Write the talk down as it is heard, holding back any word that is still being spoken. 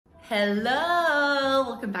Hello,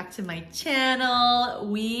 welcome back to my channel.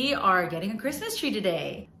 We are getting a Christmas tree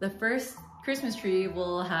today. The first Christmas tree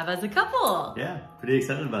we'll have as a couple. Yeah, pretty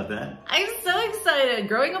excited about that. I'm so excited.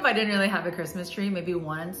 Growing up, I didn't really have a Christmas tree, maybe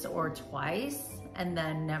once or twice, and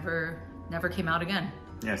then never came out again.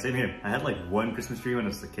 Yeah, same here. I had like one Christmas tree when I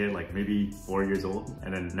was a kid, like maybe 4 years old,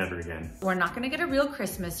 and then never again. We're not gonna get a real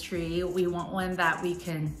Christmas tree. We want one that we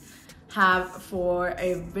can have for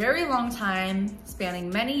a very long time, spanning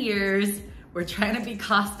many years. We're trying to be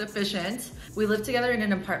cost efficient. We lived together in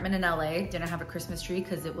an apartment in LA, didn't have a Christmas tree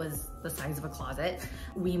because it was the size of a closet.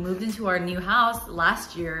 We moved into our new house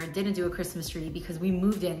last year, didn't do a Christmas tree because we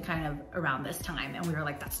moved in kind of around this time and we were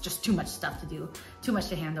like, that's just too much stuff to do, too much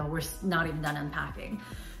to handle. We're not even done unpacking.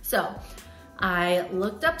 So I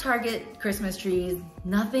looked up Target Christmas trees.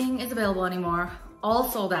 Nothing is available anymore,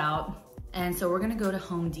 all sold out. And so we're gonna go to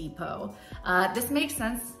Home Depot. This makes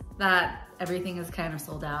sense that everything is kind of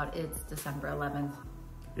sold out. It's December 11th.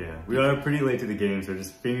 Yeah, we are pretty late to the game, so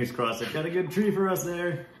just fingers crossed. I've got a good tree for us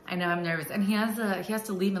there. I know, I'm nervous. And he has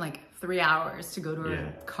to leave in like 3 hours to go to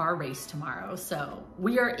a car race tomorrow. So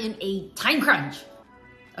we are in a time crunch.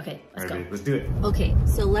 Okay, let's go. Let's do it. Okay,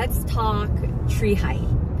 so let's talk tree height.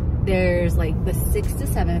 There's like the 6 to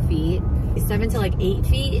 7 feet, 7 to like 8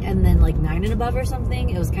 feet, and then like 9 and above or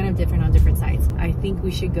something. It was kind of different on different sites. I think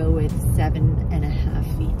we should go with 7.5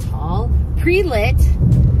 feet tall, pre-lit,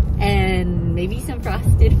 and maybe some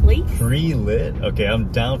frosted flakes. Pre-lit? Okay,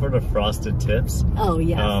 I'm down for the frosted tips. Oh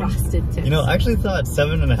yeah, frosted tips. You know, I actually thought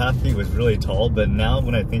 7.5 feet was really tall, but now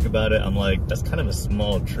when I think about it, I'm like, that's kind of a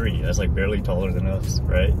small tree. That's like barely taller than us,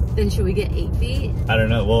 right? Then should we get 8 feet? I don't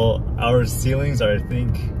know. Well, our ceilings are, I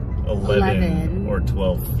think, 11 or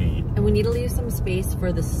 12 feet. And we need to leave some space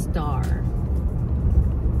for the star.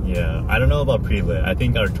 Yeah, I don't know about pre-lit. I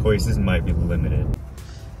think our choices might be limited.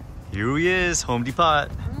 Here he is, Home Depot.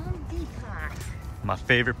 Home Depot. My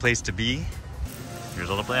favorite place to be. Here's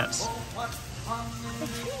all the plants. The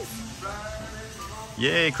trees.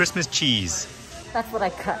 Yay, Christmas cheese. That's what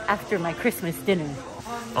I cut after my Christmas dinner.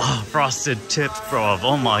 Oh, frosted tips, bro.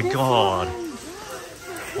 Oh my god.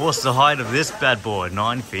 What's the height of this bad boy?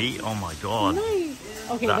 9 feet? Oh my god. Nice.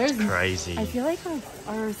 Okay, that's crazy. I feel like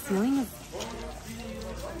our ceiling is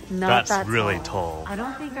not that really tall. I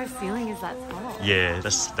don't think our ceiling is that tall. Yeah,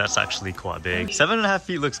 that's actually quite big. 7.5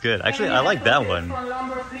 feet looks good. Actually, I like that one.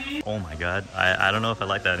 Oh my god. I don't know if I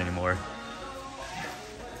like that anymore.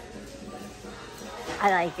 I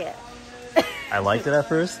like it. I liked it at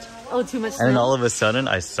first. Oh, too much snow? And then all of a sudden,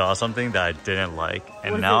 I saw something that I didn't like.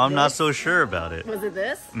 And now I'm not so sure about it. Was it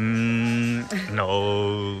this? No.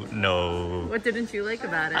 What didn't you like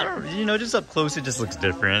about it? I don't, you know, just up close, it just looks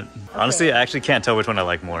different. Okay. Honestly, I actually can't tell which one I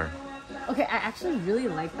like more. Okay, I actually really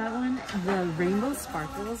like that one. The rainbow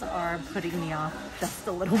sparkles are putting me off just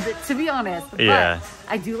a little bit, to be honest. Yeah.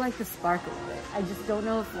 But I do like the sparkle of it. I just don't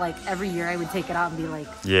know if like every year I would take it out and be like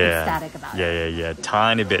ecstatic about it. Yeah.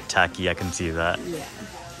 Tiny bit tacky, I can see that. Yeah.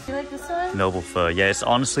 You like this one? Noble fir. Yeah, it's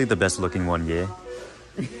honestly the best looking one, yeah.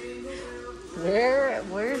 Where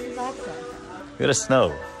is that from? Look at the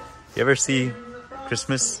snow. You ever see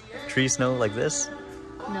Christmas tree snow like this?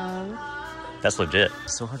 No. That's legit.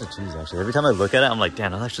 It's so hard to choose, actually. Every time I look at it, I'm like,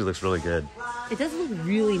 damn, that actually looks really good. It does look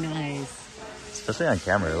really nice. Especially on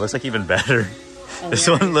camera. It looks like even better. Oh, this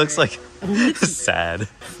one looks like sad.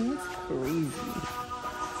 This one's crazy.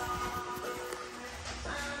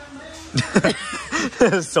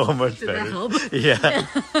 So much Did better. that help? Yeah.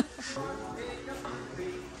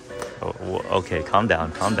 Oh, okay, calm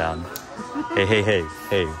down. Hey.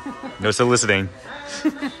 No soliciting.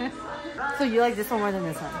 So you like this one more than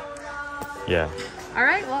this one? Yeah. All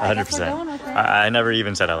right, well, 100%. I guess we're going with it. I never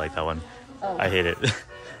even said I like that one. Oh. I hate it.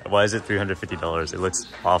 Why is it $350? It looks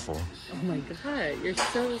awful. Oh my god, you're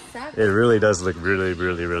so sad. It really does look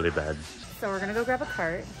really bad. So we're gonna go grab a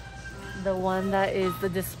cart. The one that is the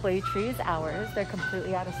display tree is ours. They're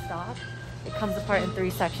completely out of stock. It comes apart in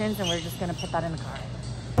 3 sections and we're just gonna put that in the cart.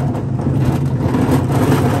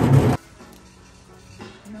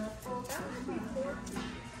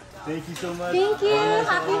 Thank you so much. Thank you.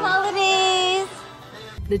 Happy holidays.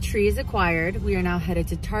 The tree is acquired. We are now headed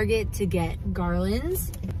to Target to get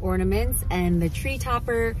garlands, ornaments, and the tree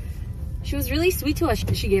topper. She was really sweet to us.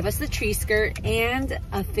 She gave us the tree skirt and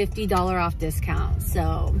a $50 off discount.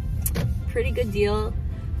 So pretty good deal,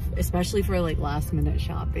 especially for like last minute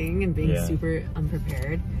shopping and being super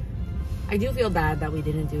unprepared. I do feel bad that we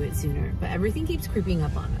didn't do it sooner, but everything keeps creeping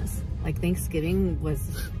up on us. Like Thanksgiving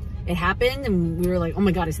it happened and we were like, oh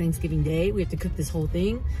my god, it's Thanksgiving Day. We have to cook this whole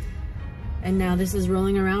thing. And now this is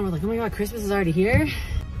rolling around. We're like, oh my god, Christmas is already here.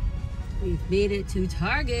 We've made it to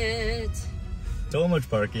Target. So much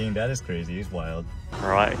parking. That is crazy. It's wild. All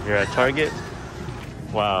right, here at Target.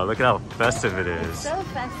 Wow, look at how festive it is. It's so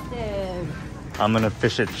festive. I'm an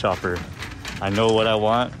efficient shopper. I know what I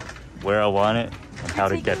want, where I want it, and how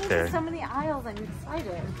to get there. So many aisles. I'm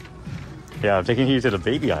excited. Yeah, I'm taking you to the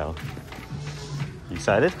baby aisle. You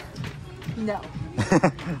excited? No.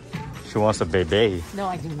 She wants a baby. No,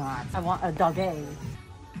 I do not. I want a doggy.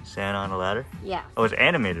 Santa on a ladder? Yeah. Oh, it's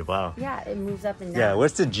animated. Wow. Yeah, it moves up and down. Yeah,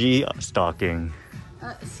 what's the G stocking?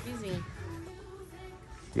 Excuse me.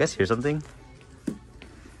 You guys hear something?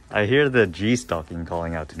 I hear the G stocking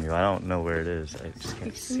calling out to me. I don't know where it is. I just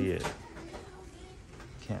can't see it.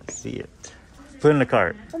 Can't see it. Put it in the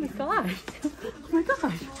cart. Oh my gosh. Oh my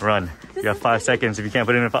gosh. Run. You have 5 seconds. If you can't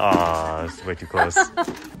put it in the Aw, it's way too close.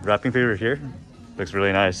 Wrapping paper here. Looks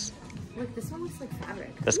really nice. Look, this one looks like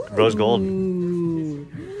fabric. That's rose gold. Ooh.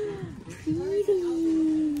 Pretty.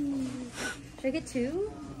 Should I get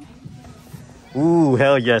 2? Ooh,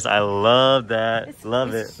 hell yes. I love that. It's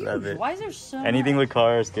Love huge. it. Love it. Why is there so Anything much? with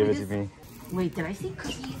cars, give it to me. Wait, did I see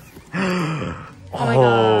cookies? Oh, my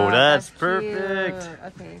God, that's cute. perfect.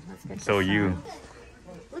 Okay, let's get So this you. one.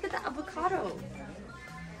 Look at the avocado.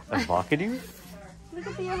 Avocado? Look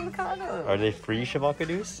at the avocado. Are they free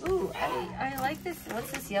avocados? Ooh, I like this.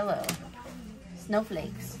 What's this yellow?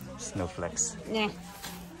 Snowflakes. Snowflakes. Nah.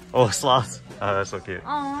 Oh, sloth. Oh, that's so cute.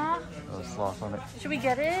 Aww. Oh, sloth on it. Should we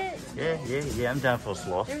get it? Yeah. I'm down for a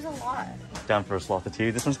sloth. There's a lot. Down for a sloth or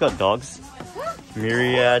two. This one's got dogs.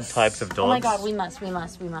 Myriad types of dogs. Oh my god, we must.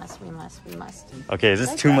 Okay, is this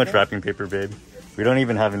Let's too grab much it. wrapping paper, babe? We don't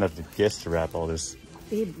even have enough gifts to wrap all this.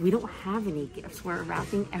 Babe, we don't have any gifts. We're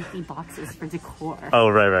wrapping empty boxes for decor. Oh,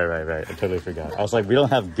 right. I totally forgot. I was like, we don't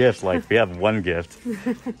have gifts. Like, we have one gift.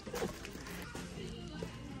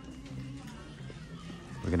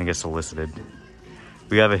 We're gonna get solicited.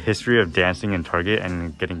 We have a history of dancing in Target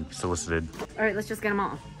and getting solicited. All right, let's just get them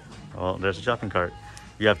all. Well, there's a shopping cart.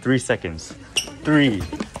 You have 3 seconds. 3,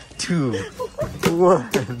 2,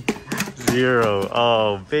 1, 0.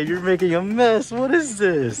 Oh, babe, you're making a mess. What is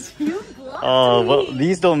this? You blocked Oh, me. well,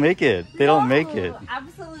 these don't make it. They don't make it.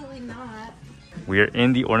 Absolutely not. We are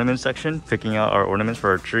in the ornament section, picking out our ornaments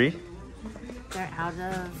for our tree. They're out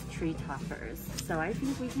of tree toppers. So I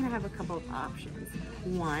think we can have a couple of options.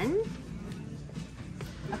 One,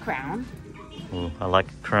 a crown. Ooh, I like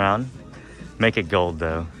a crown. Make it gold,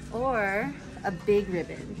 though. Or a big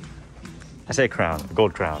ribbon. I say crown, a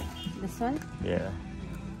gold crown. This one? Yeah.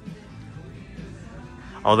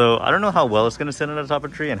 Although, I don't know how well it's going to sit on the top of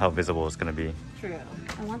the tree and how visible it's going to be. True.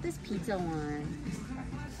 I want this pizza one.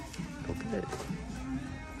 Go get it.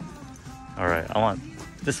 All right, I want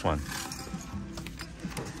this one.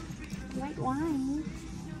 White wine.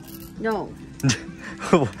 No.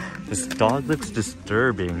 This dog looks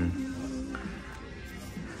disturbing.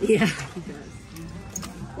 Yeah, he does.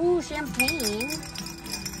 Ooh, champagne.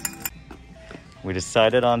 We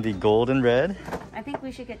decided on the gold and red. I think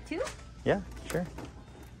we should get 2. Yeah, sure.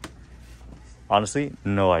 Honestly,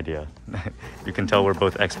 no idea. You can tell we're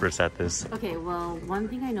both experts at this. Okay, well, one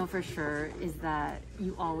thing I know for sure is that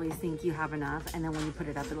you always think you have enough, and then when you put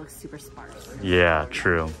it up, it looks super sparse. Yeah,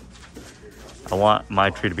 true. I want my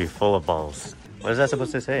tree to be full of balls. What is that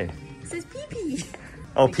supposed to say? It says pee-pee.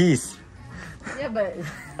 Oh, peace. Yeah, but...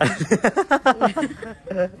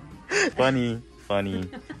 Funny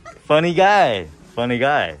guy. Funny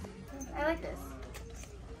guy. I like this.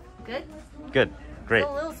 Good? Good, great. It's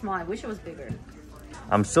a little small. I wish it was bigger.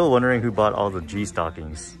 I'm still wondering who bought all the G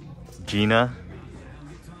stockings. Gina,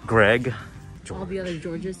 Greg, All the other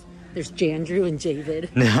Georges. There's Jandrew and Javid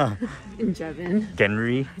Yeah. and Jevin.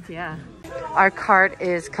 Genry. Yeah. Our cart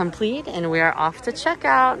is complete and we are off to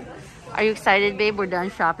checkout. Are you excited, babe? We're done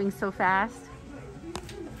shopping so fast.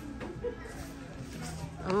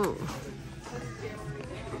 Oh.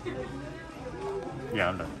 Yeah,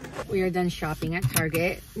 I'm done. We are done shopping at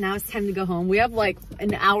Target. Now it's time to go home. We have like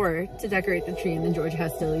an hour to decorate the tree and then George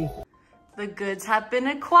has to leave. The goods have been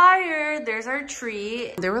acquired. There's our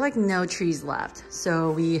tree. There were like no trees left.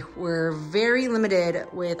 So we were very limited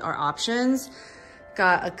with our options.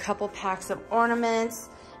 Got a couple packs of ornaments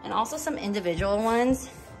and also some individual ones.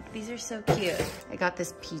 These are so cute. I got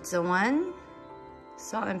this pizza one,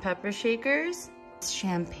 salt and pepper shakers,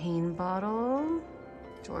 champagne bottle.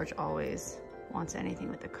 George always wants anything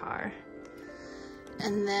with the car.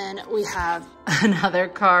 And then we have another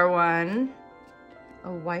car one,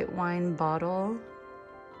 a white wine bottle.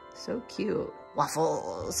 So cute.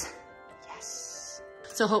 Waffles. Yes.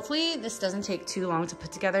 So hopefully this doesn't take too long to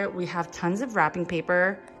put together. We have tons of wrapping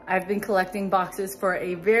paper. I've been collecting boxes for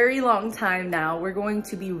a very long time now. We're going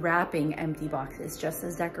to be wrapping empty boxes just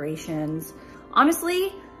as decorations.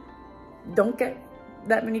 Honestly, don't get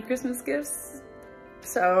that many Christmas gifts.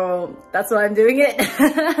 So that's why I'm doing it.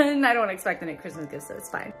 And I don't expect any Christmas gifts, so it's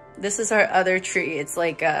fine. This is our other tree. It's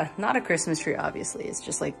like not a Christmas tree, obviously. It's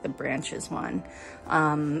just like the branches one.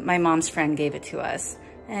 My mom's friend gave it to us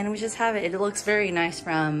and we just have it. It looks very nice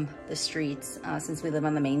from the streets since we live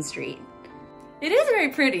on the main street. It is very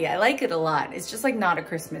pretty. I like it a lot. It's just like not a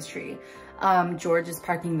Christmas tree. George is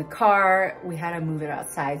parking the car. We had to move it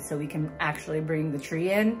outside so we can actually bring the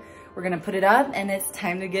tree in. We're gonna put it up and it's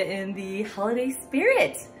time to get in the holiday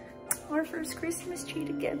spirit. Our first Christmas tree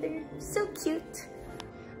together. So cute.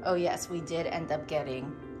 Oh yes, we did end up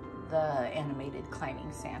getting the animated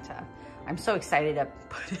climbing Santa. I'm so excited to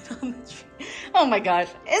put it on the tree. Oh my gosh,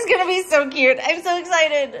 it's gonna be so cute. I'm so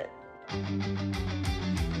excited. I'm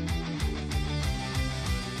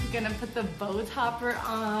gonna put the bow topper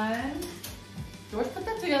on. George put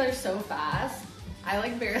that together so fast. I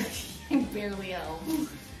like barely help.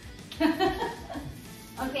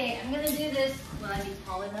 Okay, I'm gonna do this. Will I be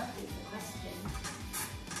tall enough is the question.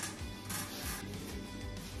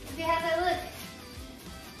 Okay, how's that look?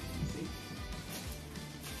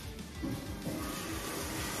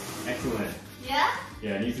 Excellent. Yeah?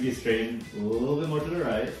 Yeah, it needs to be straightened a little bit more to the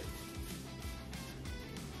right.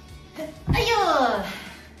 Ayo!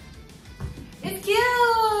 It's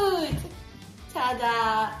cute!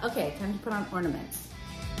 Ta-da! Okay, time to put on ornaments.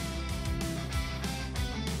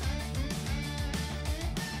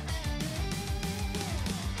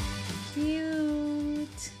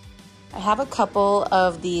 Cute. I have a couple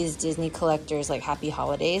of these Disney collectors like Happy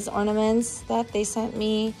Holidays ornaments that they sent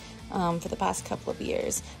me for the past couple of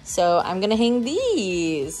years. So I'm gonna hang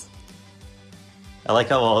these. I like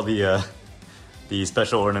how all the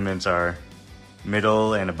special ornaments are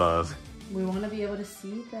middle and above. We want to be able to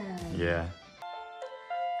see them. Yeah.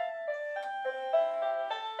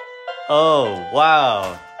 Oh,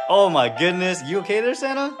 wow. Oh my goodness. You okay there,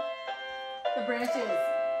 Santa? The branches.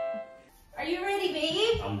 Are you ready,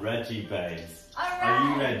 babe? I'm Reggie, babes. All right. Are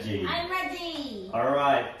you ready? I'm ready. All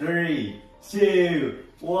right, 3, 2,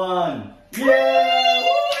 1. Yeah!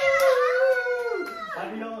 Woo!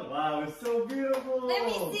 Happy Holidays. Wow, it's so beautiful. Let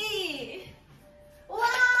me see. Wow.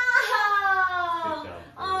 Good job.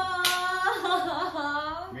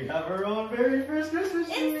 Aww. We have our own very first Christmas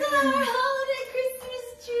tree. It's our holiday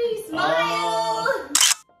Christmas tree. Smile. Oh.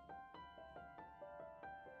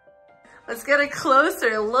 Let's get it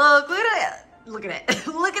closer. Look at it. Look at it.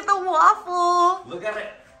 Look at the waffle. Look at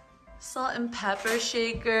it. Salt and pepper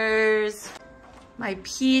shakers. My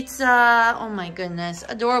pizza. Oh my goodness.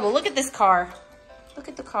 Adorable. Look at this car. Look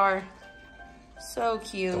at the car. So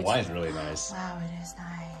cute. The wine's really nice. Wow, it is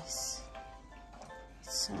nice.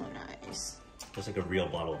 It's so nice. Just like a real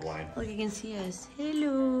bottle of wine. Look, you can see us.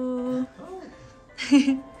 Hello.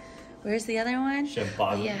 Where's the other one? Champagne.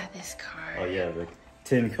 Oh, yeah, this car. Oh yeah, the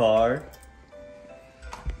tin car.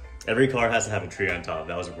 Every car has to have a tree on top.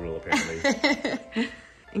 That was a rule, apparently.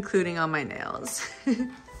 Including on my nails.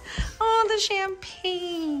 Oh, the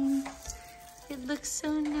champagne. It looks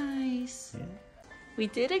so nice. Yeah. We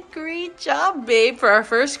did a great job, babe, for our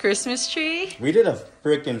first Christmas tree. We did a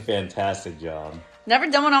freaking fantastic job. Never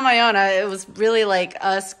done one on my own. It was really like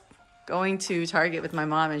us going to Target with my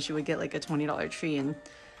mom and she would get like a $20 tree and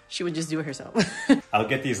she would just do it herself. I'll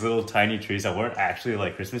get these little tiny trees that weren't actually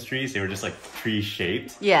like Christmas trees. They were just like tree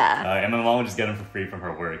shaped. Yeah. And my mom would just get them for free from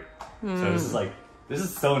her work. So this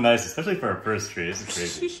is so nice, especially for our first tree. This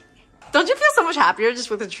is crazy. Don't you feel so much happier just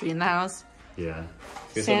with a tree in the house? Yeah.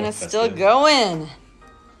 Santa's still going.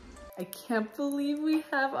 I can't believe we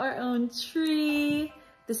have our own tree.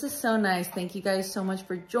 This is so nice. Thank you guys so much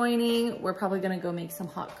for joining. We're probably gonna go make some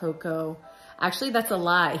hot cocoa. Actually, that's a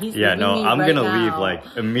lie. He's I'm right gonna now. leave like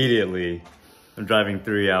immediately. I'm driving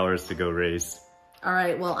 3 hours to go race. All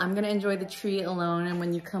right, well, I'm gonna enjoy the tree alone. And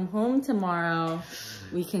when you come home tomorrow,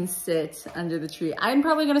 we can sit under the tree. I'm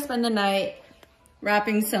probably gonna spend the night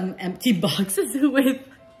wrapping some empty boxes with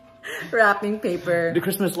wrapping paper. The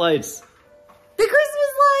Christmas lights. The Christmas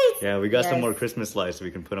lights! Yeah, we got some more Christmas lights so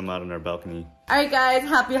we can put them out on our balcony. All right, guys,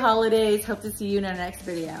 happy holidays. Hope to see you in our next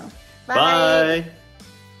video. Bye.